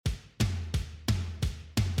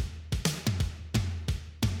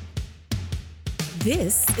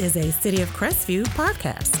This is a City of Crestview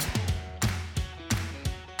podcast.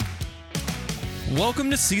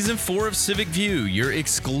 Welcome to Season 4 of Civic View, your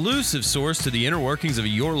exclusive source to the inner workings of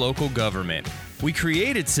your local government. We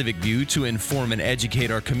created Civic View to inform and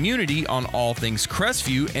educate our community on all things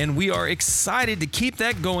Crestview, and we are excited to keep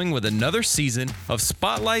that going with another season of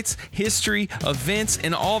spotlights, history, events,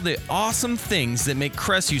 and all the awesome things that make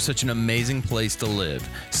Crestview such an amazing place to live.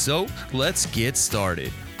 So, let's get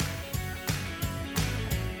started.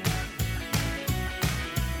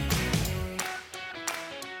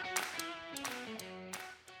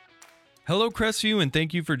 Hello, Crestview, and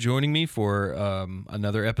thank you for joining me for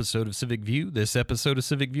another episode of Civic View. This episode of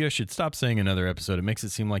Civic View, I should stop saying another episode. It makes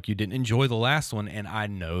it seem like you didn't enjoy the last one, and I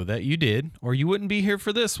know that you did, or you wouldn't be here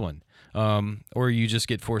for this one. Or you just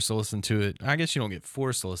get forced to listen to it. I guess you don't get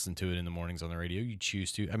forced to listen to it in the mornings on the radio. You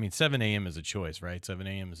choose to. I mean, 7 a.m. is a choice, right? 7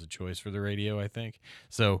 a.m. is a choice for the radio, I think.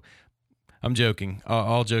 So I'm joking.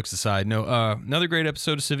 All jokes aside. No, another great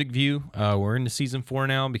episode of Civic View. We're into Season 4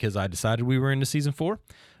 now because I decided we were into Season 4.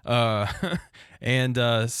 So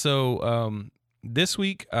this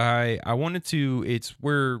week I wanted to,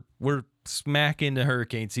 we're smack into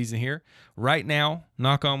hurricane season here right now,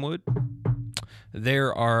 knock on wood.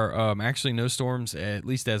 There are actually no storms, at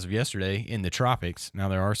least as of yesterday, in the tropics. Now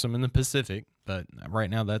there are some in the Pacific, but right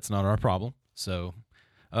now that's not our problem. So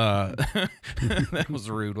that was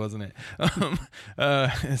rude, wasn't it?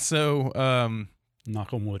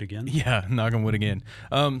 Knock on wood again. Yeah, knock on wood again.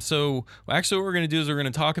 So actually what we're going to do is we're going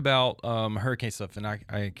to talk about hurricane stuff, and I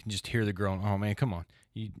can just hear the groan. Oh, man, come on.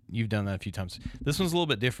 You've done that a few times. This one's a little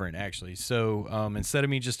bit different, actually. So instead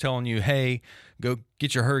of me just telling you, hey, go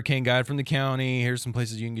get your hurricane guide from the county, here's some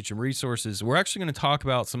places you can get your resources, we're actually going to talk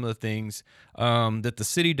about some of the things that the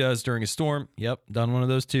city does during a storm. Yep, done one of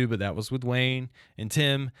those too, but that was with Wayne and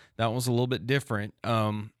Tim. That one was a little bit different.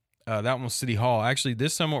 That one was City Hall. Actually,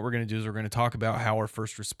 this time what we're going to do is we're going to talk about how our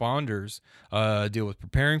first responders deal with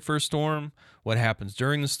preparing for a storm, what happens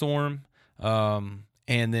during the storm,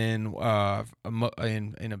 and then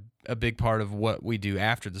in a big part of what we do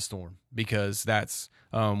after the storm, because that's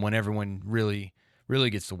when everyone really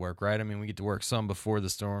gets to work, right? I mean, we get to work some before the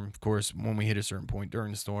storm. Of course, when we hit a certain point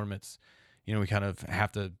during the storm, it's, we kind of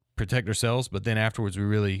have to protect ourselves, but then afterwards we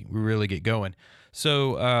really get going.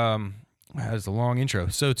 So, that was a long intro.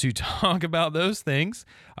 So to talk about those things,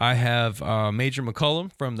 I have Major McCullum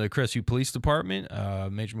from the Crestview Police Department.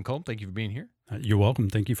 Major McCullum, thank you for being here. You're welcome.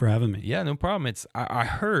 Thank you for having me. Yeah, no problem. I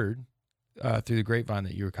heard through the grapevine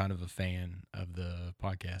that you were kind of a fan of the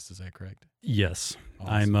podcast. Is that correct? Yes.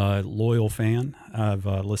 Awesome. I'm a loyal fan. I've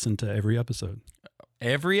listened to every episode.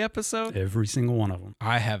 Every episode? Every single one of them.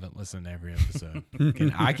 I haven't listened to every episode.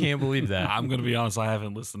 I can't believe that. I'm going to be honest, I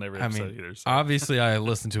haven't listened to every episode either. So. Obviously, I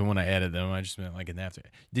listen to them when I edit them. I just meant like in the after.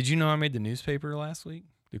 Did you know I made the newspaper last week?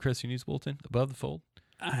 The Crestview News Bulletin, Above the Fold?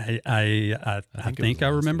 I think I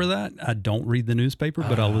remember that. I don't read the newspaper,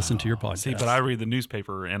 but I'll listen to your podcast. See, but I read the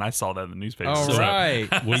newspaper, and I saw that in the newspaper. All right.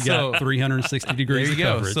 We got 360 degrees there you of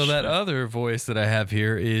go. coverage. So that other voice that I have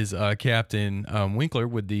here is Captain Winkler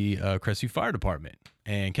with the Crestview Fire Department.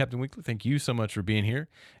 And Captain Winkler, thank you so much for being here.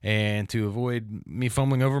 And to avoid me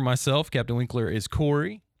fumbling over myself, Captain Winkler is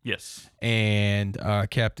Corey. Yes. And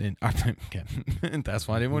Captain, that's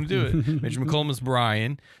why I didn't want to do it. Major McCullum is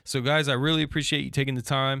Brian. So, guys, I really appreciate you taking the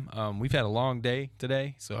time. We've had a long day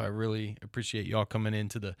today, so I really appreciate y'all coming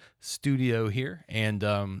into the studio here and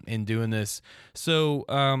doing this. So,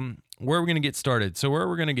 where are we going to get started? So, where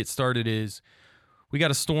we're going to get started is we got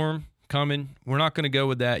a storm coming. We're not going to go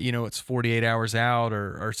with that, it's 48 hours out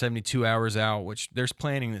or 72 hours out, which there's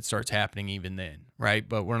planning that starts happening even then, right?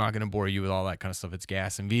 But we're not going to bore you with all that kind of stuff. It's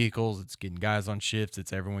gas and vehicles. It's getting guys on shifts.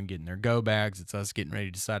 It's everyone getting their go bags. It's us getting ready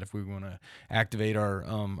to decide if we want to activate our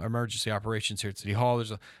emergency operations here at City Hall.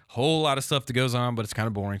 There's a whole lot of stuff that goes on, but it's kind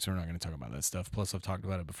of boring, so we're not going to talk about that stuff. Plus, I've talked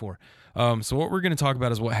about it before. So what we're going to talk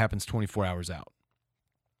about is what happens 24 hours out.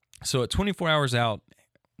 So at 24 hours out,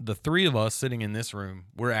 the three of us sitting in this room,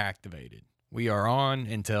 we're activated. We are on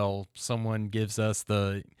until someone gives us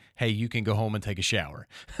the, hey, you can go home and take a shower.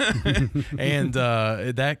 And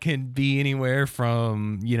that can be anywhere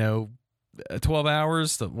from, 12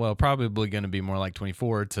 hours to, well, probably going to be more like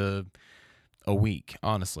 24 to a week,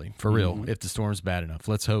 honestly, for real, if the storm's bad enough.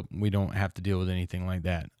 Let's hope we don't have to deal with anything like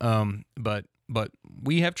that. But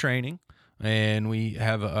we have training. And we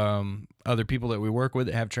have other people that we work with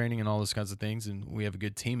that have training and all those kinds of things, and we have a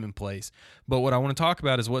good team in place. But what I want to talk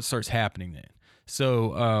about is what starts happening then.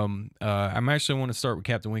 So I'm actually want to start with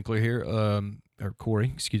Captain Winkler here.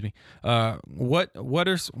 Corey, excuse me.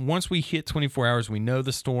 Once we hit 24 hours, we know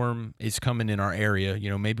the storm is coming in our area.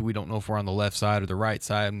 Maybe we don't know if we're on the left side or the right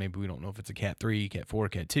side. Maybe we don't know if it's a Cat 3, Cat 4,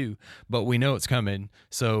 Cat 2, but we know it's coming.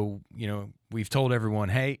 So, we've told everyone,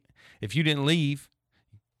 hey, if you didn't leave,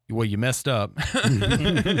 well, you messed up.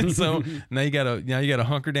 So now you gotta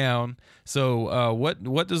hunker down. So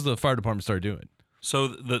what does the fire department start doing? So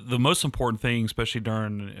the most important thing, especially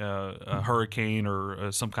during a hurricane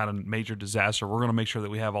or some kind of major disaster, we're going to make sure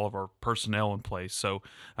that we have all of our personnel in place. So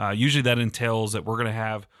usually that entails that we're going to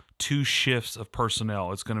have 2 shifts of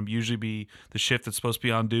personnel. It's going to usually be the shift that's supposed to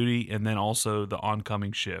be on duty and then also the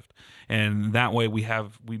oncoming shift. And that way we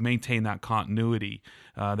maintain that continuity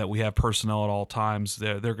that we have personnel at all times.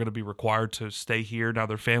 They're going to be required to stay here. Now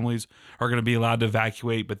their families are going to be allowed to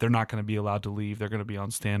evacuate, but they're not going to be allowed to leave. They're going to be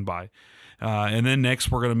on standby. And then next,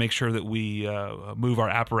 we're going to make sure that we move our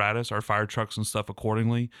apparatus, our fire trucks and stuff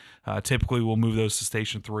accordingly. Typically, we'll move those to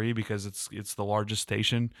Station 3 because it's the largest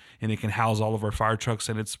station and it can house all of our fire trucks,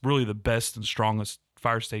 and it's really the best and strongest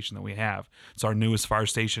fire station that we have. It's our newest fire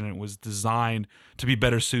station, and it was designed to be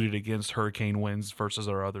better suited against hurricane winds versus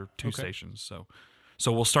our other 2 stations.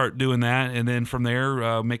 So we'll start doing that, and then from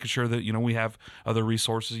there, making sure that we have other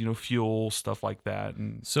resources, fuel, stuff like that.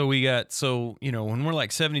 And so when we're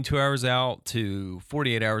like 72 hours out to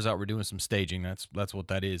 48 hours out, we're doing some staging. That's what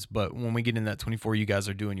that is. But when we get in that 24, you guys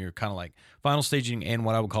are doing your kind of like final staging and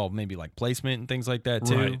what I would call maybe like placement and things like that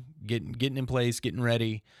too. Right. Getting in place, getting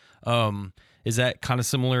ready. Is that kind of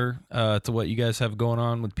similar to what you guys have going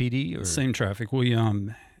on with PD? Or? Same traffic.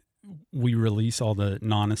 We release all the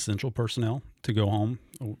non-essential personnel to go home.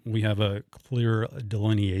 We have a clear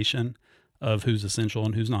delineation of who's essential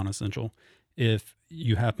and who's non-essential. If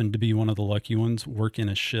you happen to be one of the lucky ones working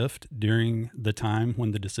a shift during the time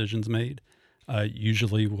when the decision's made,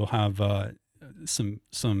 usually we'll have some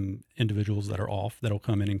individuals that are off that'll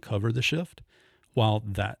come in and cover the shift while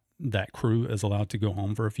that crew is allowed to go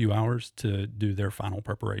home for a few hours to do their final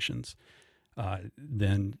preparations.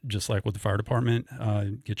 Then just like with the fire department,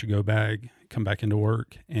 get your go bag, come back into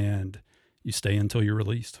work, and you stay until you're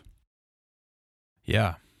released.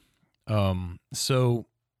 Yeah. So,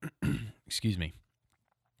 excuse me.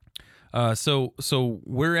 So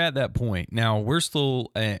we're at that point now. We're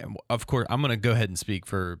still, of course, I'm going to go ahead and speak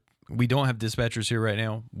for. We don't have dispatchers here right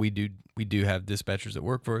now. We do have dispatchers that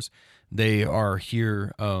work for us. They are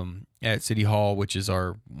here at City Hall, which is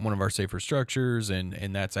one of our safer structures,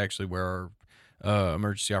 and that's actually where our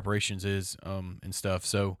emergency operations is and stuff.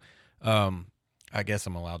 So I guess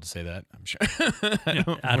I'm allowed to say that. I'm sure.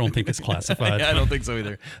 I don't think it's classified. I don't think so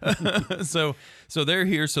either. So they're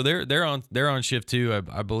here. So they're on shift too.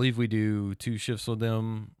 I believe we do 2 shifts with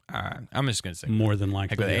them. I'm just gonna say more than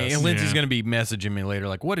likely. Yes. And Lindsay's gonna be messaging me later,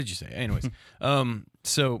 like, "What did you say?" Anyways,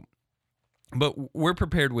 but we're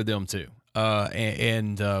prepared with them too,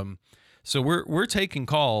 so we're taking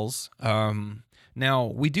calls. Now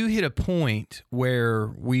we do hit a point where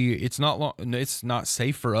it's not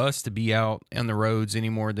safe for us to be out on the roads any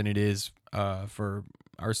more than it is for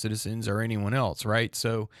our citizens or anyone else, right?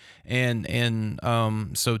 So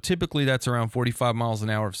so typically that's around 45 miles an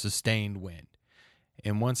hour of sustained wind.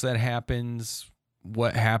 And once that happens,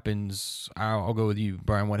 what happens? I'll go with you,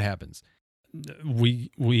 Brian. What happens? We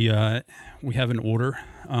have an order.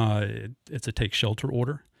 It's a take shelter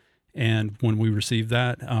order, and when we receive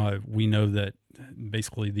that, we know that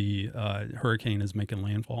basically the hurricane is making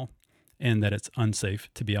landfall, and that it's unsafe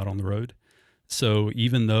to be out on the road. So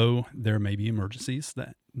even though there may be emergencies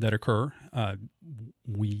that occur,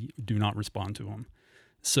 we do not respond to them.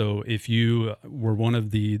 So if you were one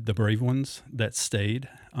of the brave ones that stayed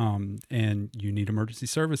and you need emergency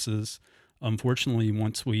services, unfortunately,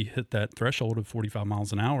 once we hit that threshold of 45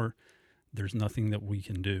 miles an hour, there's nothing that we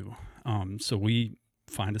can do. So we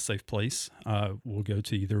find a safe place. We'll go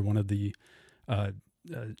to either one of the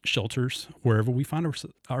shelters, wherever we find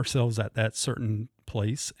ourselves at that certain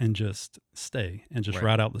place, and just stay and just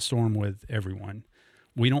ride out the storm with everyone.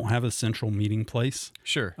 We don't have a central meeting place.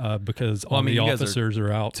 Sure. Because all the officers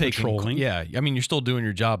are out patrolling. Yeah. I mean, you're still doing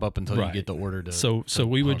your job up until you get the order to. So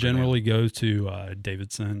we would generally go to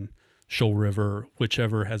Davidson, Shoal River,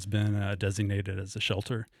 whichever has been designated as a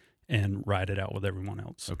shelter, and ride it out with everyone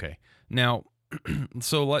else. Okay. Now,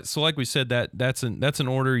 so like we said, that's an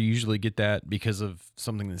order. You usually get that because of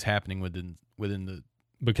something that's happening within the.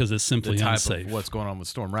 Because it's simply the type unsafe. Of what's going on with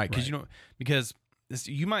storm, right? Because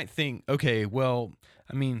you might think, okay, well,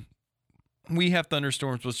 I mean, we have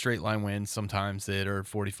thunderstorms with straight line winds sometimes that are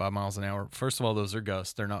 45 miles an hour. First of all, those are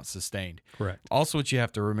gusts. They're not sustained. Correct. Also, what you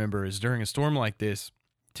have to remember is during a storm like this,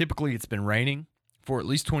 typically it's been raining for at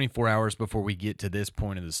least 24 hours before we get to this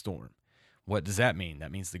point of the storm. What does that mean?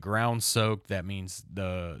 That means the ground's soaked. That means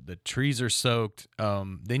the trees are soaked.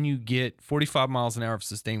 Then you get 45 miles an hour of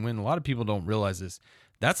sustained wind. A lot of people don't realize this.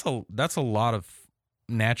 That's a lot of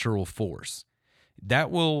natural force.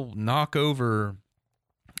 That will knock over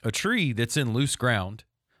a tree that's in loose ground,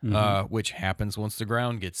 which happens once the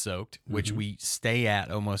ground gets soaked, which we stay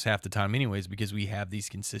at almost half the time anyways, because we have these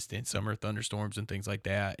consistent summer thunderstorms and things like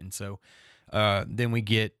that. And so then we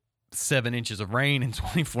get 7 inches of rain in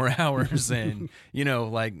 24 hours. And,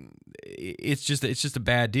 like it's just a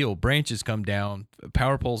bad deal. Branches come down,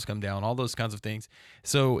 power poles come down, all those kinds of things.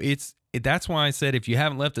 So that's why I said, if you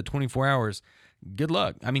haven't left it 24 hours, good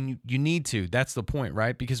luck. I mean, you need to. That's the point,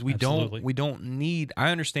 right? Because we don't need.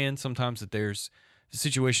 I understand sometimes that there's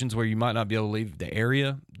situations where you might not be able to leave the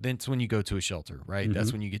area. That's when you go to a shelter, right?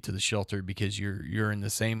 That's when you get to the shelter, because you're in the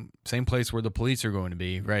same place where the police are going to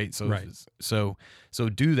be, right? So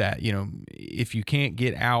do that. If you can't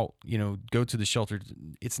get out, go to the shelter.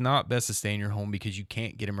 It's not best to stay in your home because you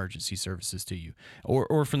can't get emergency services to you,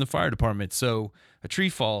 or from the fire department. So a tree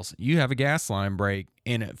falls, you have a gas line break,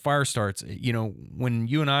 and a fire starts. When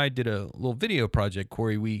you and I did a little video project,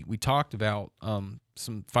 Corey, we talked about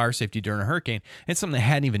some fire safety during a hurricane. It's something that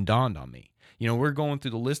hadn't even dawned on me. We're going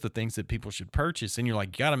through the list of things that people should purchase, and you're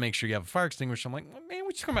like, you got to make sure you have a fire extinguisher. I'm like, well, man,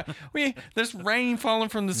 what you talking about? There's rain falling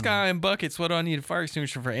from the sky in buckets. What do I need a fire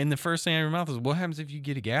extinguisher for? And the first thing out of your mouth is, what happens if you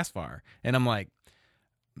get a gas fire? And I'm like,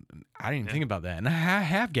 I didn't even think about that. And I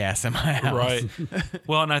have gas in my house. Right.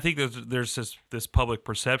 Well, and I think there's this public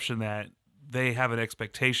perception that they have an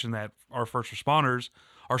expectation that our first responders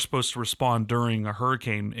are supposed to respond during a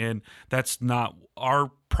hurricane, and that's not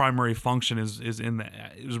our primary function. Is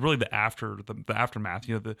really the aftermath,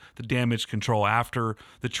 the damage control after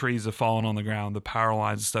the trees have fallen on the ground, the power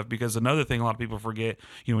lines and stuff. Because another thing a lot of people forget,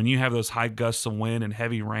 when you have those high gusts of wind and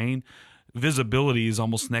heavy rain, visibility is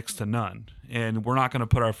almost next to none. And we're not going to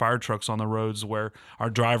put our fire trucks on the roads where our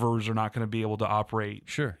drivers are not going to be able to operate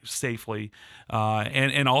safely.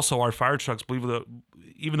 And also our fire trucks,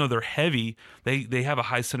 even though they're heavy, they have a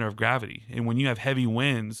high center of gravity. And when you have heavy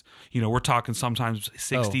winds, we're talking sometimes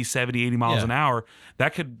 60, 70, 80 miles an hour,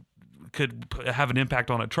 that could have an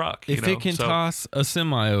impact on a truck. If it can toss a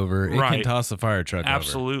semi over, it can toss a fire truck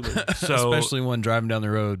Absolutely. over. So, especially one driving down the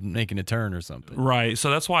road making a turn or something. Right.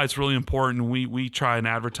 So that's why it's really important. We try and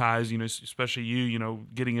advertise, especially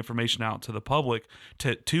getting information out to the public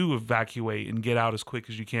to evacuate and get out as quick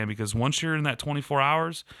as you can, because once you're in that 24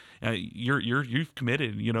 hours, you've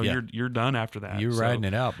committed. You're done after that. You're riding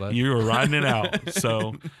it out, bud. You are riding it out.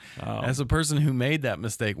 So, as a person who made that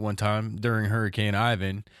mistake one time during Hurricane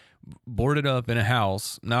Ivan, boarded up in a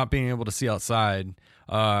house, not being able to see outside.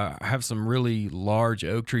 I have some really large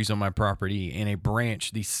oak trees on my property, and a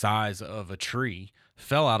branch the size of a tree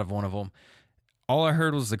fell out of one of them. All I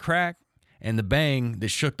heard was the crack and the bang that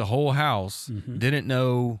shook the whole house. Didn't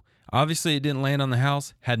know. Obviously, it didn't land on the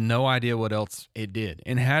house. Had no idea what else it did,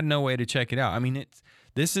 and had no way to check it out. I mean,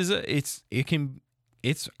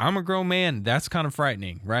 I'm a grown man. That's kind of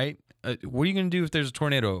frightening, right? What are you going to do if there's a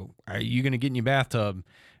tornado? Are you going to get in your bathtub?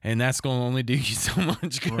 And that's going to only do you so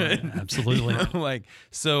much good. Right, absolutely.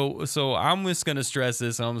 So I'm just going to stress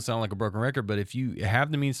this. I'm going to sound like a broken record, but if you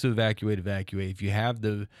have the means to evacuate. If you have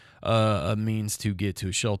the means to get to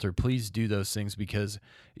a shelter, please do those things, because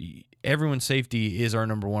everyone's safety is our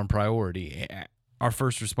number one priority. Our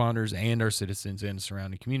first responders and our citizens and the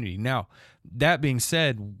surrounding community. Now, that being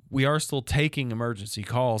said, we are still taking emergency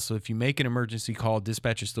calls. So if you make an emergency call,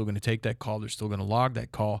 dispatch is still going to take that call. They're still going to log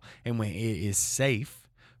that call. And when it is safe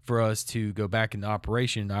for us to go back into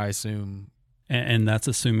operation, I assume. And that's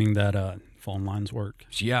assuming that phone lines work,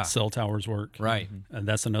 cell towers work. Right. And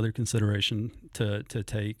that's another consideration to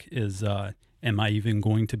take is, am I even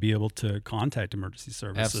going to be able to contact emergency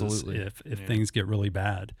services Absolutely. if things get really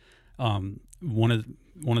bad? One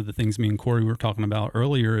of the things me and Corey were talking about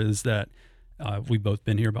earlier is that we've both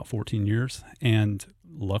been here about 14 years, and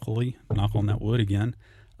luckily, knock on that wood again,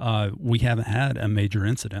 we haven't had a major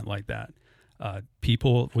incident like that.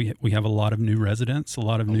 We have a lot of new residents, a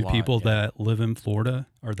lot of new people that live in Florida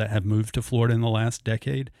or that have moved to Florida in the last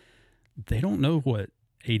decade. They don't know what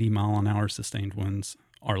 80 mile an hour sustained winds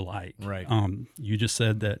are like. Right. You just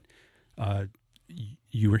said that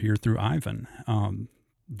you were here through Ivan.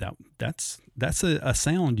 That's a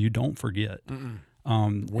sound you don't forget.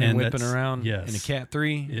 Wind whipping around in a Cat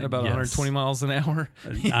 3 at about 120 miles an hour.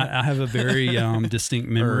 I have a very distinct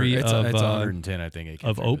memory it's of 110, I think,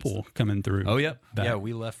 of Opal coming through. Oh, yep. Yeah,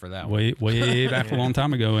 we left for that way back a long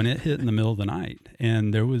time ago, and it hit in the middle of the night,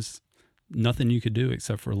 and there was nothing you could do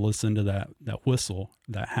except for listen to that whistle,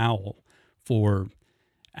 that howl, for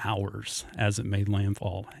hours as it made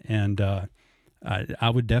landfall. And I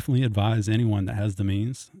would definitely advise anyone that has the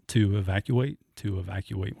means to evacuate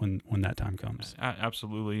when that time comes.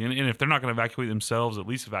 Absolutely. And if they're not going to evacuate themselves, at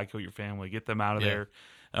least evacuate your family, get them out of Yeah.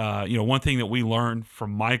 there. One thing that we learned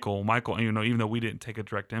from Michael, even though we didn't take a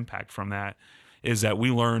direct impact from that, is that we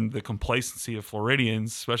learned the complacency of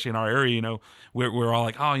Floridians, especially in our area. We're all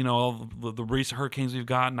like, all the recent hurricanes we've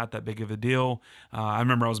got, not that big of a deal. I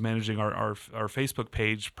remember I was managing our Facebook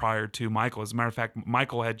page prior to Michael. As a matter of fact,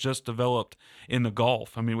 Michael had just developed in the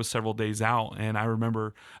Gulf. I mean, it was several days out, and I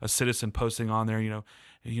remember a citizen posting on there,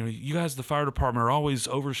 you guys, the fire department, are always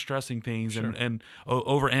overstressing things and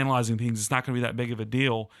overanalyzing things. It's not going to be that big of a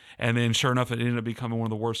deal. And then, sure enough, it ended up becoming one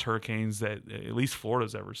of the worst hurricanes that at least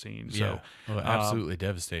Florida's ever seen. Yeah. So, Well, absolutely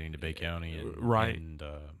devastating to Bay County. And, right. And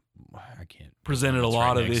I can't. presented a it's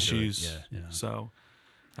lot right of next to it. issues. Yeah. So,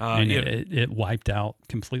 And it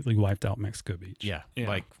completely wiped out Mexico Beach. Yeah. Yeah.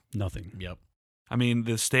 Like, Nothing. yep. I mean,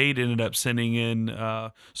 the state ended up sending in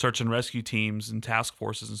search and rescue teams and task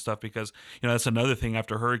forces and stuff because, that's another thing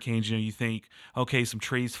after hurricanes, you think, okay, some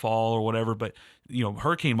trees fall or whatever. But,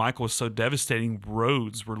 Hurricane Michael was so devastating.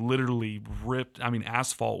 Roads were literally ripped. I mean,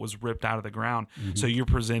 asphalt was ripped out of the ground. Mm-hmm. So you're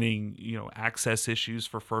presenting, access issues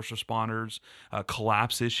for first responders,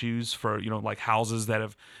 collapse issues for, like houses that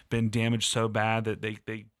have been damaged so bad that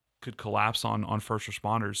they could collapse on first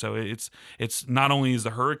responders. So it's not only is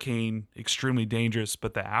the hurricane extremely dangerous,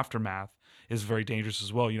 but the aftermath is very dangerous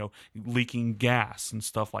as well. Leaking gas and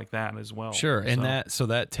stuff like that as well. Sure, and so,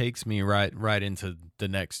 that takes me right into the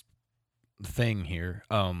next thing here,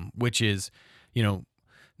 which is,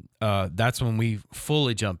 that's when we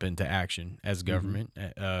fully jump into action as government,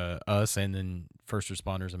 us and then first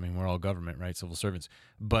responders. I mean, we're all government, right? Civil servants,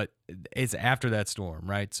 but it's after that storm,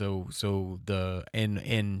 right? So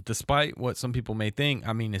and despite what some people may think,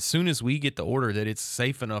 I mean, as soon as we get the order that it's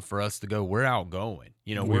safe enough for us to go, we're out going.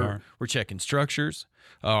 We're checking structures,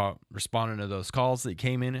 responding to those calls that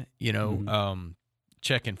came in,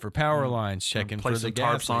 checking for power lines, checking for the placing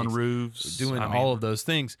gas tarps on leaks, roofs, doing all of those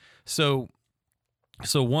things. So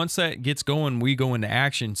once that gets going, we go into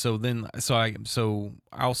action. So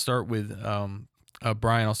I'll start with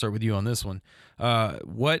Brian. I'll start with you on this one.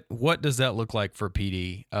 What does that look like for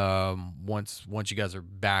PD once you guys are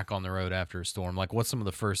back on the road after a storm? Like, what's some of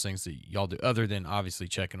the first things that y'all do other than obviously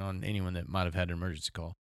checking on anyone that might have had an emergency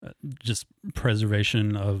call? Just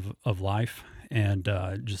preservation of life and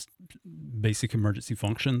just basic emergency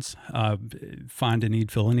functions. Find a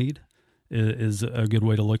need, fill a need is a good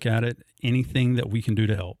way to look at it. Anything that we can do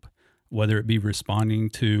to help, whether it be responding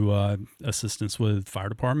to assistance with fire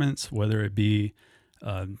departments, whether it be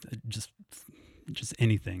just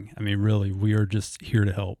anything. I mean, really, we are just here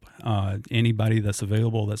to help. Anybody that's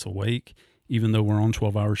available, that's awake, even though we're on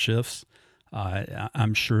 12-hour shifts,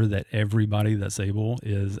 I'm sure that everybody that's able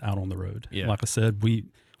is out on the road. Yeah. Like I said, we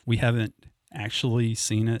haven't actually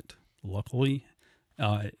seen it, luckily,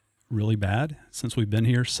 really bad since we've been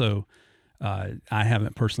here. So I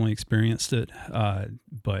haven't personally experienced it,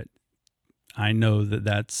 but I know that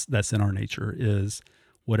that's in our nature, is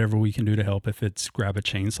whatever we can do to help. If it's grab a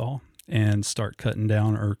chainsaw and start cutting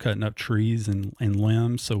down or cutting up trees and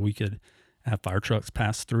limbs so we could have fire trucks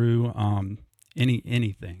pass through,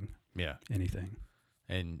 anything. Yeah. Anything.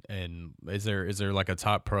 And is there like a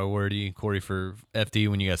top priority, Corey, for FD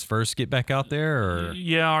when you guys first get back out there? Or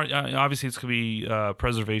yeah, obviously it's gonna be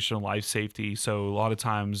preservation of life safety. So a lot of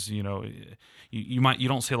times, you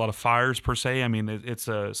don't see a lot of fires per se. I mean, it's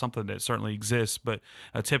something that certainly exists, but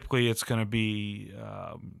typically it's gonna be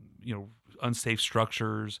unsafe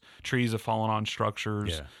structures, trees have fallen on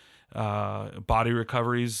structures. Yeah. Body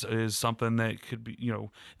recoveries is something that could be,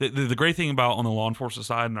 the great thing about on the law enforcement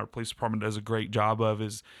side, and our police department does a great job of,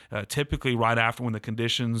 is typically right after, when the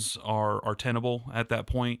conditions are tenable at that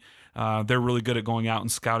point, they're really good at going out and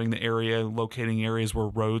scouting the area, locating areas where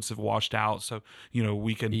roads have washed out. So,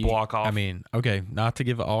 we can block off. I mean, okay, not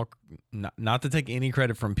to take any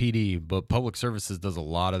credit from PD, but Public Services does a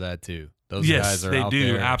lot of that too. Those guys are they out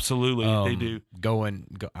do. there, Absolutely, they do. They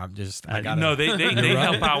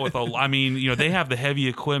help out with they have the heavy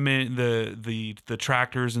equipment, the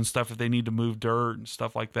tractors and stuff if they need to move dirt and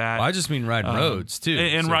stuff like that. Well, I just mean riding roads too,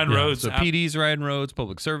 and riding roads. So PD's riding roads,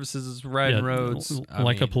 Public Services is riding roads.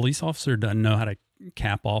 A police officer doesn't know how to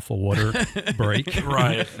cap off a water break.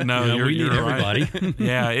 Right. No, we need right. everybody.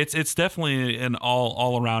 Yeah, it's definitely an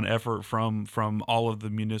all around effort from all of the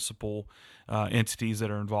municipal entities that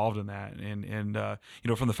are involved in that, and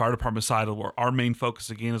from the fire department side, our main focus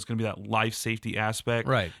again is going to be that life safety aspect,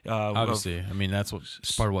 right? Obviously, I mean that's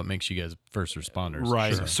part of what makes you guys first responders,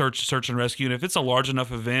 right? Sure. Search and rescue, and if it's a large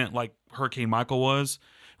enough event like Hurricane Michael was,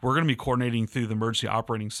 we're going to be coordinating through the Emergency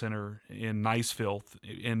Operating Center in Niceville,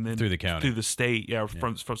 and then Through the county. through the state. Yeah,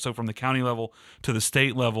 from the county level to the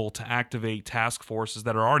state level to activate task forces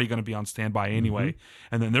that are already going to be on standby anyway,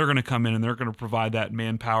 and then they're going to come in and they're going to provide that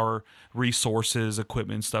manpower, resources,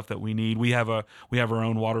 equipment, stuff that we need. We have our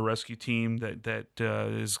own water rescue team that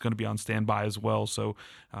is going to be on standby as well. So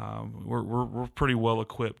we're pretty well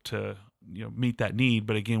equipped to meet that need.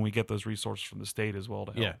 But again, we get those resources from the state as well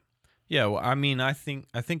to help. Yeah. Well, I mean, I think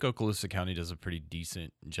Okaloosa County does a pretty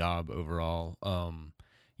decent job overall. So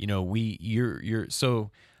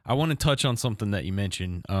I want to touch on something that you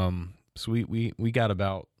mentioned. So we got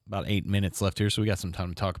about 8 minutes left here, so we got some time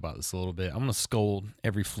to talk about this a little bit. I'm gonna scold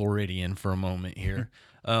every Floridian for a moment here.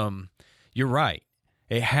 You're right.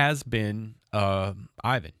 It has been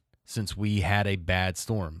Ivan since we had a bad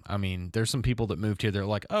storm. I mean, there's some people that moved here. They're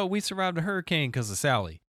like, "Oh, we survived a hurricane because of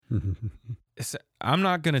Sally." I'm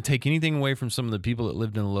not going to take anything away from some of the people that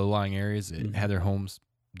lived in the low-lying areas that had their homes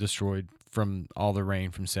destroyed from all the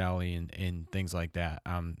rain from Sally and things like that.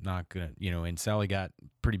 I'm not going to, and Sally got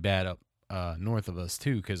pretty bad up north of us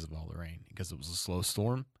too because of all the rain, because it was a slow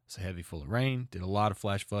storm. It's a heavy full of rain, did a lot of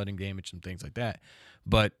flash flooding damage and things like that.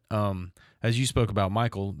 But as you spoke about,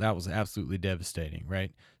 Michael, that was absolutely devastating,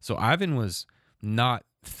 right? So Ivan was not,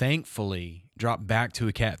 thankfully, dropped back to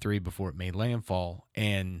a Cat 3 before it made landfall,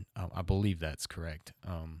 and I believe that's correct.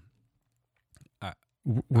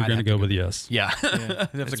 We're going to go with yes. Yeah, I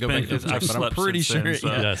have to go back and check, but I'm pretty sure.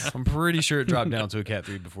 Yes. I'm pretty sure it dropped down to a Cat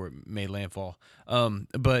 3 before it made landfall.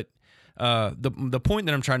 But the point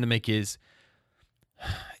that I'm trying to make is,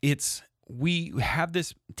 we have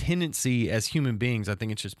this tendency as human beings. I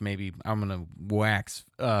think it's just, maybe I'm going to wax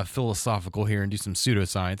philosophical here and do some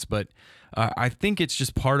pseudoscience, but I think it's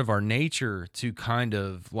just part of our nature to kind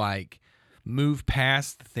of like move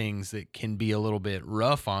past things that can be a little bit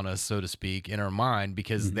rough on us, so to speak, in our mind,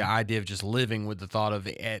 because the idea of just living with the thought of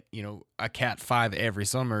a Cat 5 every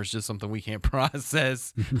summer is just something we can't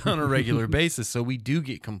process on a regular basis. So we do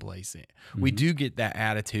get complacent. We do get that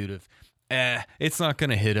attitude of, it's not going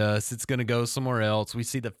to hit us. It's going to go somewhere else. We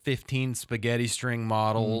see the 15 spaghetti string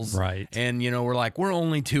models. Right. And, we're like, we're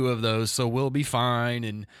only 2 of those, so we'll be fine.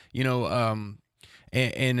 And,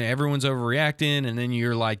 and everyone's overreacting. And then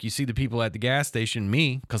you're like, you see the people at the gas station,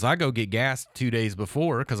 me, because I go get gas 2 days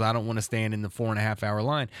before because I don't want to stand in the 4.5 hour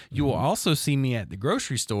line. You will also see me at the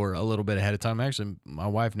grocery store a little bit ahead of time. Actually, my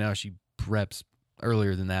wife now, she preps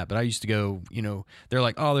earlier than that. But I used to go, they're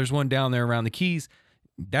like, oh, there's one down there around the Keys.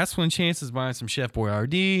 That's when Chance is buying some Chef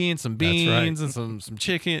Boyardee and some beans and some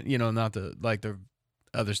chicken, not the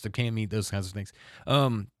other stuff, canned meat, those kinds of things.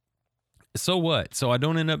 So what? So I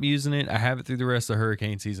don't end up using it. I have it through the rest of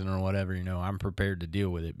hurricane season or whatever, I'm prepared to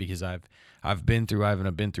deal with it because I've been through Ivan,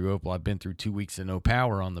 I've been through Opal, I've been through 2 weeks of no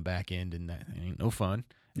power on the back end, and that ain't no fun.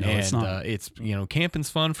 No, it's not. It's camping's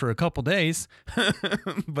fun for a couple days,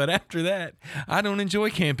 but after that, I don't enjoy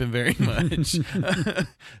camping very much.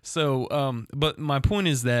 So, but my point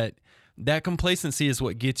is that complacency is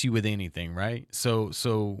what gets you with anything, right? So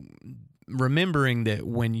remembering that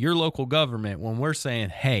when your local government, when we're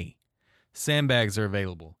saying, hey, sandbags are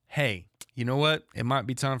available, hey, you know what? It might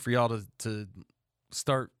be time for y'all to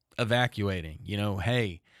start evacuating.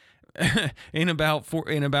 Hey. in about 4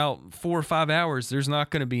 or 5 hours, there's not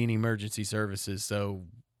going to be any emergency services. So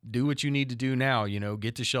do what you need to do now.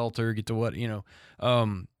 Get to shelter, get to what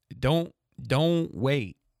don't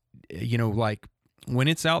wait. Like when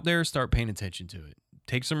it's out there, start paying attention to it.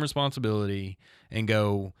 Take some responsibility and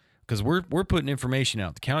go. Because we're putting information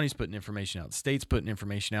out. The county's putting information out. The state's putting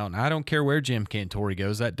information out. And I don't care where Jim Cantori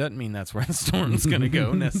goes. That doesn't mean that's where the storm's going to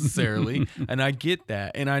go necessarily. And I get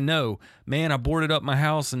that. And I know, man, I boarded up my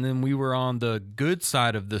house and then we were on the good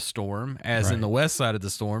side of the storm, as in the west side of the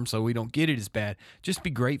storm, so we don't get it as bad. Just be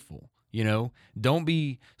grateful, Don't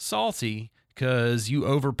be salty because you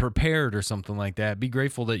over-prepared or something like that. Be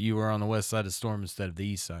grateful that you were on the west side of the storm instead of the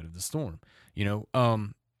east side of the storm,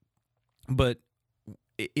 But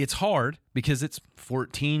it's hard because it's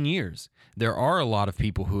 14 years. There are a lot of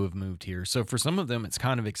people who have moved here. So for some of them, it's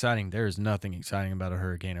kind of exciting. There is nothing exciting about a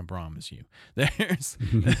hurricane, I promise you.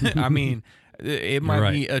 I mean, it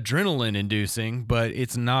might be adrenaline inducing, but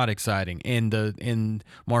it's not exciting. And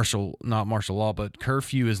martial law, but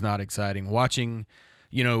curfew is not exciting. Watching,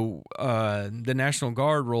 the National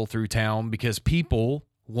Guard roll through town because people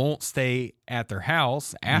won't stay at their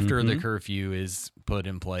house after the curfew is put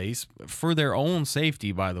in place for their own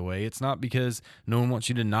safety, by the way. It's not because no one wants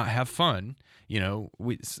you to not have fun. We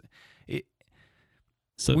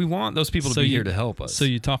want those people to be here to help us. So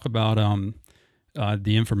you talk about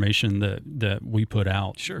the information that we put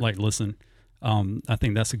out. Sure. Like, listen, I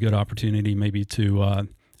think that's a good opportunity maybe to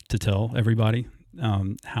to tell everybody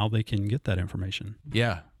how they can get that information.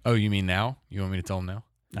 Yeah. Oh, you mean now? You want me to tell them now?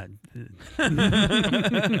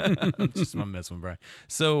 Just my mess with Brian.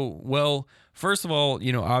 So, well, first of all,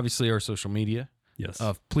 obviously our social media. Yes.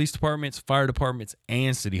 Police departments, fire departments,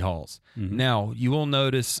 and city halls. Mhm. Now, you will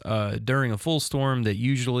notice during a full storm that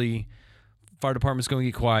usually fire department's going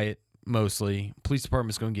to get quiet, mostly. Police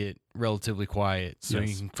department's going to get relatively quiet. So Yes.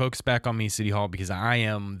 you can focus back on me, city hall, because I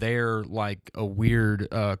am there like a weird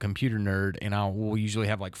computer nerd, and we'll usually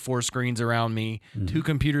have like 4 screens around me, 2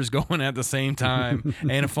 computers going at the same time,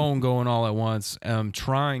 and a phone going all at once.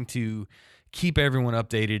 Trying to keep everyone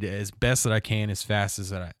updated as best that I can, as fast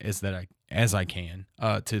as I can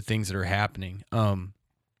to things that are happening.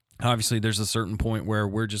 Obviously, there's a certain point where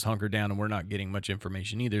we're just hunkered down and we're not getting much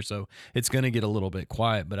information either. So it's going to get a little bit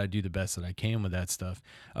quiet, but I do the best that I can with that stuff.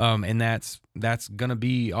 And that's going to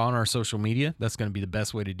be on our social media. That's going to be the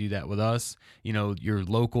best way to do that with us. Your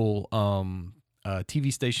local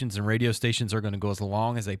TV stations and radio stations are going to go as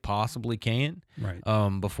long as they possibly can, Right.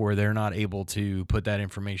 Before they're not able to put that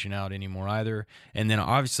information out anymore either. And then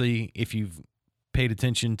obviously, if you've paid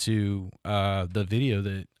attention to the video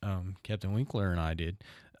that Captain Winkler and I did,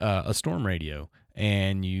 a storm radio,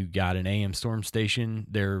 and you got an AM storm station.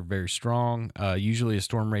 They're very strong. Usually a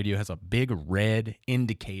storm radio has a big red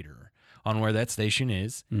indicator on where that station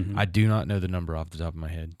is. Mhm. I do not know the number off the top of my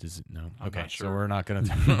head. Does it? No. I'm Okay, not sure. so we're not going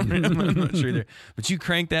to. I'm not sure either. But you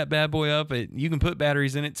crank that bad boy up. You can put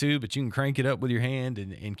batteries in it too, but you can crank it up with your hand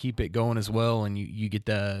and keep it going as well. And you get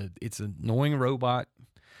it's an annoying robot.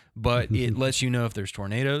 But it lets you know if there's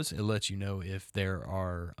tornadoes. It lets you know if there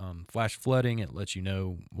are flash flooding. It lets you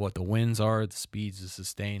know what the winds are, the speeds, the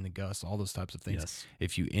sustain, the gusts, all those types of things. Yes.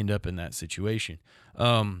 If you end up in that situation,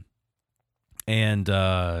 so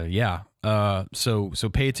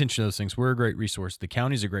pay attention to those things. We're a great resource. The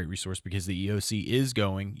county's a great resource because the EOC is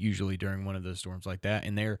going usually during one of those storms like that,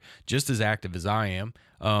 and they're just as active as I am.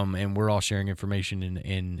 And we're all sharing information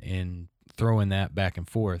and throwing that back and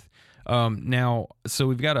forth. Now, so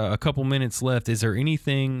we've got a couple minutes left. Is there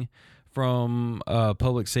anything from a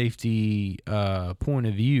public safety point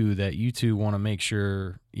of view that you two want to make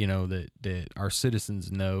sure, that our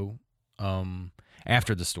citizens know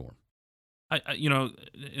after the storm?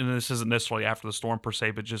 And this isn't necessarily after the storm per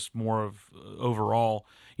se, but just more of overall,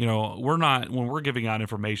 we're not, when we're giving out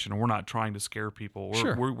information, we're not trying to scare people.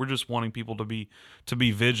 Sure. We're just wanting people to be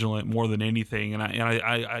vigilant more than anything. And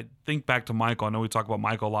I think back to Michael. I know we talk about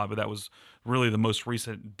Michael a lot, but that was really the most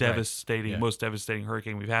recent most devastating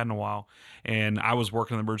hurricane we've had in a while. And I was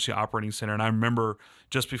working in the emergency operating center, and I remember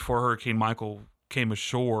just before Hurricane Michael came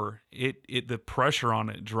ashore, the pressure on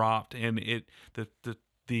it dropped, and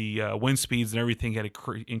the wind speeds and everything had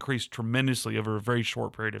increased tremendously over a very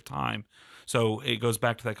short period of time. So it goes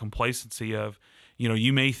back to that complacency of,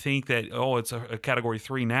 you may think that, it's a Category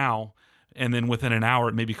 3 now, and then within an hour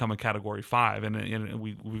it may become a Category 5. And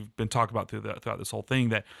we've been talking about throughout this whole thing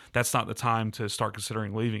that that's not the time to start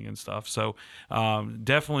considering leaving and stuff. So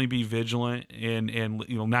definitely be vigilant. And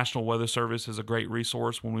National Weather Service is a great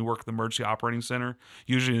resource. When we work at the Emergency Operating Center,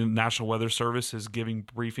 usually the National Weather Service is giving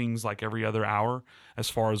briefings like every other hour as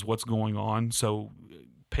far as what's going on. So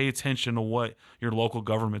pay attention to what your local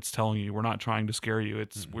government's telling you. We're not trying to scare you.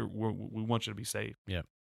 It's we want you to be safe. Yeah.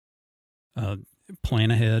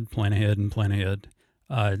 Plan ahead.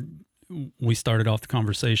 We started off the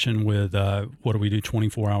conversation with what do we do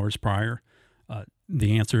 24 hours prior?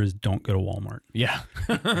 The answer is don't go to Walmart. Yeah.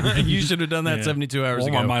 You should have done that 72 hours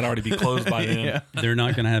ago. Walmart might already be closed by then. Yeah. They're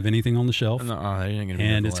not going to have anything on the shelf, They ain't gonna be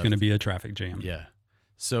and nothing it's going to left. be a traffic jam. Yeah.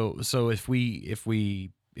 So if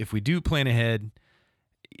we do plan ahead,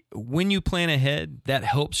 when you plan ahead, that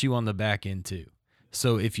helps you on the back end too.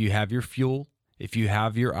 So if you have your fuel, if you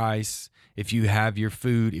have your ice, if you have your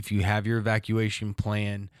food, if you have your evacuation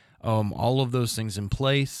plan, all of those things in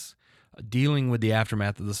place, dealing with the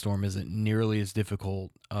aftermath of the storm isn't nearly as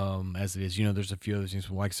difficult as it is. There's a few other things,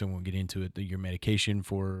 like I said, we'll get into it. Your medication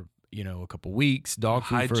for a couple weeks, dog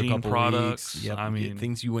food for a Hygiene couple products. weeks. Yep, I mean,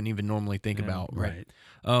 things you wouldn't even normally think about. Right.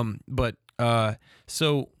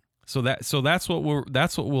 So that's what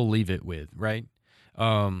we'll leave it with, right?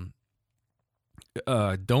 Don't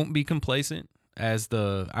be complacent. As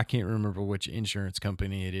I can't remember which insurance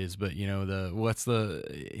company it is, but it's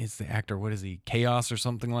the actor, what is he, Chaos or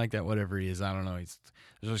something like that, whatever he is, I don't know. There's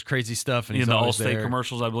this crazy stuff, and he's the always Allstate there.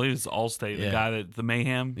 commercials, I believe it's Allstate, the guy the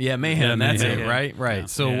Mayhem. Yeah, Mayhem. Yeah, That's Mayhem. it, right? Right. Yeah.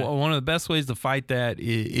 So Yeah. one of the best ways to fight that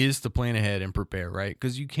is to plan ahead and prepare, right?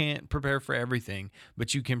 Because you can't prepare for everything,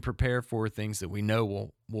 but you can prepare for things that we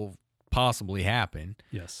know will possibly happen.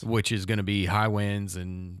 Yes. Which is going to be high winds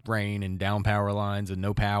and rain and down power lines and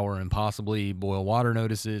no power and possibly boil water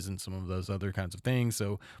notices and some of those other kinds of things.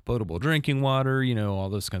 So potable drinking water, all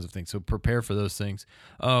those kinds of things. So prepare for those things.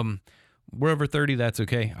 We're over 30. That's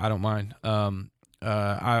okay. I don't mind.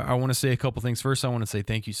 I want to say a couple things. First, I want to say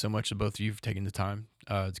thank you so much to both of you for taking the time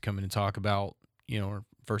to come in and talk about, our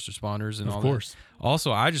first responders and all that. Of course.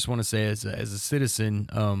 Also, I just want to say as a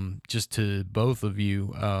citizen, just to both of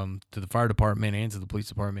you, to the fire department and to the police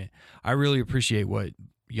department, I really appreciate what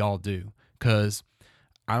y'all do, because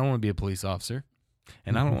I don't want to be a police officer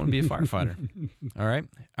and I don't want to be a firefighter. All right.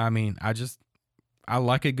 I mean, I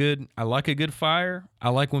like a good fire. I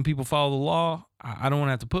like when people follow the law. I don't want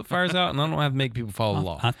to have to put fires out, and I don't have to make people follow the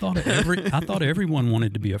law. I thought everyone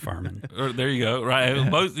wanted to be a fireman. There you go. Right.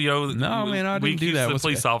 Most, no, man, I didn't do that. The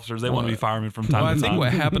police officers, they want to be firemen from time to time. I think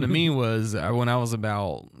what happened to me was when I was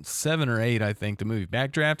about 7 or 8, I think the movie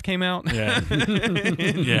Backdraft came out. Yeah.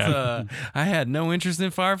 Yeah. I had no interest in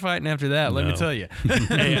firefighting after that. Let me tell you.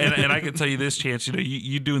 and I can tell you this, Chance.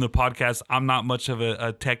 You doing the podcast. I'm not much of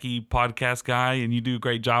a techie podcast guy, and you do a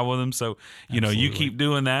great job with them. So you keep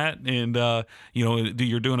doing that, and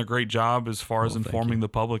you're doing a great job as far as informing the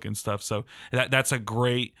public and stuff. So that's a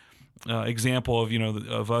great example of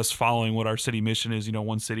of us following what our city mission is.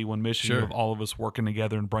 One city, one mission. Sure. Of all of us working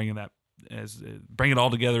together and bringing it all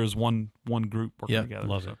together as one group working together.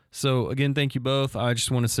 Love it. So again, thank you both. I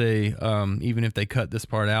just want to say, even if they cut this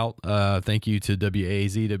part out, thank you to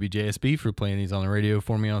WAAZ, WJSB for playing these on the radio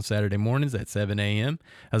for me on Saturday mornings at 7 a.m.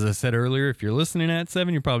 As I said earlier, if you're listening at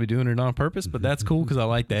 7, you're probably doing it on purpose, but that's cool because I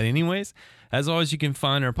like that anyways. As always, you can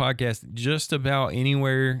find our podcast just about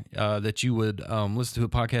anywhere that you would listen to a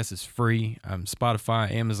podcast. Is free.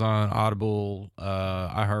 Spotify, Amazon, Audible,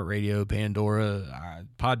 iHeartRadio, Pandora,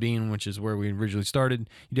 Podbean, which is where we originally started.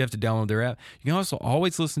 You'd have to download their app. You can also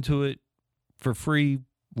always listen to it for free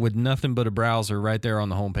with nothing but a browser right there on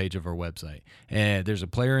the homepage of our website. And there's a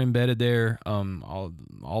player embedded there. All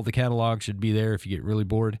the catalog should be there if you get really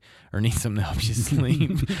bored or need something to help you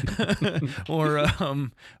sleep. Or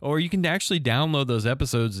you can actually download those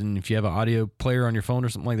episodes, and if you have an audio player on your phone or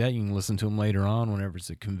something like that, you can listen to them later on whenever it's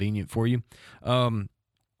convenient for you.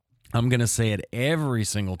 I'm going to say it every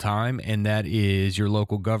single time, and that is your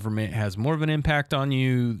local government has more of an impact on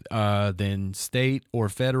you than state or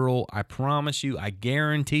federal. I promise you, I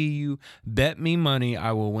guarantee you, bet me money,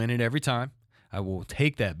 I will win it every time. I will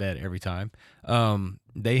take that bet every time.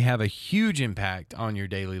 They have a huge impact on your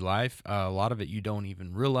daily life. A lot of it you don't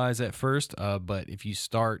even realize at first, but if you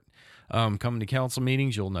start coming to council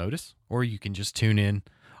meetings, you'll notice, or you can just tune in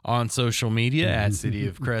on social media at City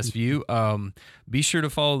of Crestview. Be sure to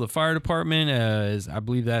follow the fire department, as I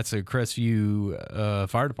believe that's a Crestview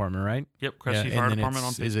Fire Department, right? Yep, Crestview Fire Department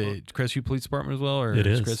on Facebook. Is it Crestview Police Department as well, or it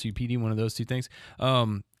is Crestview PD, one of those two things?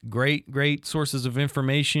 Great sources of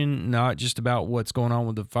information, not just about what's going on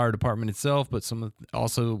with the fire department itself, but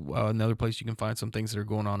also another place you can find some things that are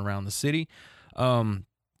going on around the city.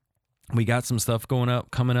 We got some stuff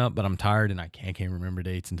coming up, but I'm tired and I can't remember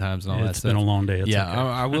dates and times and all that stuff. It's been a long day. Okay.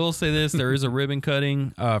 I will say this. There is a ribbon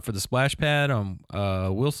cutting for the splash pad on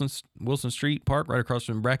Wilson Street Park, right across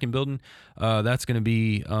from Bracken Building. That's going to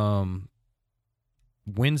be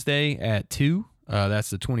Wednesday at 2. That's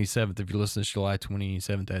the 27th. If you're listening, it's July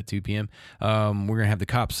 27th at 2 p.m. We're going to have the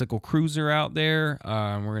Copsicle Cruiser out there.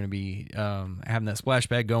 We're going to be having that splash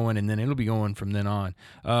pad going, and then it'll be going from then on.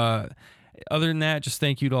 Other than that, just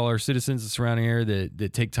thank you to all our citizens in the surrounding area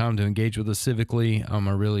that take time to engage with us civically. I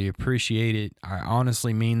really appreciate it. I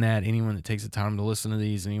honestly mean that. Anyone that takes the time to listen to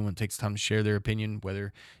these, anyone that takes the time to share their opinion,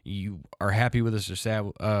 whether you are happy with us or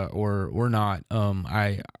sad or not,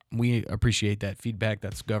 we appreciate that feedback.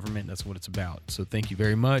 That's government. That's what it's about. So thank you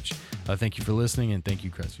very much. Thank you for listening, and thank you,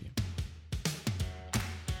 Crestview.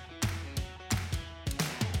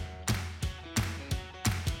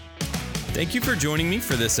 Thank you for joining me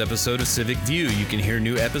for this episode of Civic View. You can hear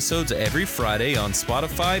new episodes every Friday on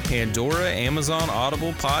Spotify, Pandora, Amazon,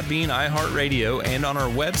 Audible, Podbean, iHeartRadio, and on our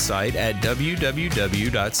website at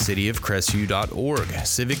www.cityofcrestview.org.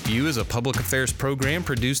 Civic View is a public affairs program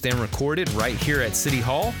produced and recorded right here at City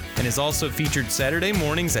Hall, and is also featured Saturday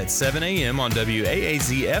mornings at 7 a.m. on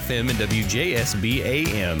WAAZ FM and WJSB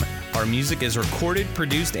AM. Our music is recorded,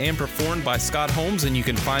 produced, and performed by Scott Holmes, and you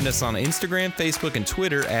can find us on Instagram, Facebook, and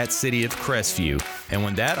Twitter at City of Crestview. And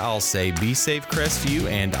with that, I'll say be safe, Crestview,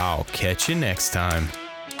 and I'll catch you next time.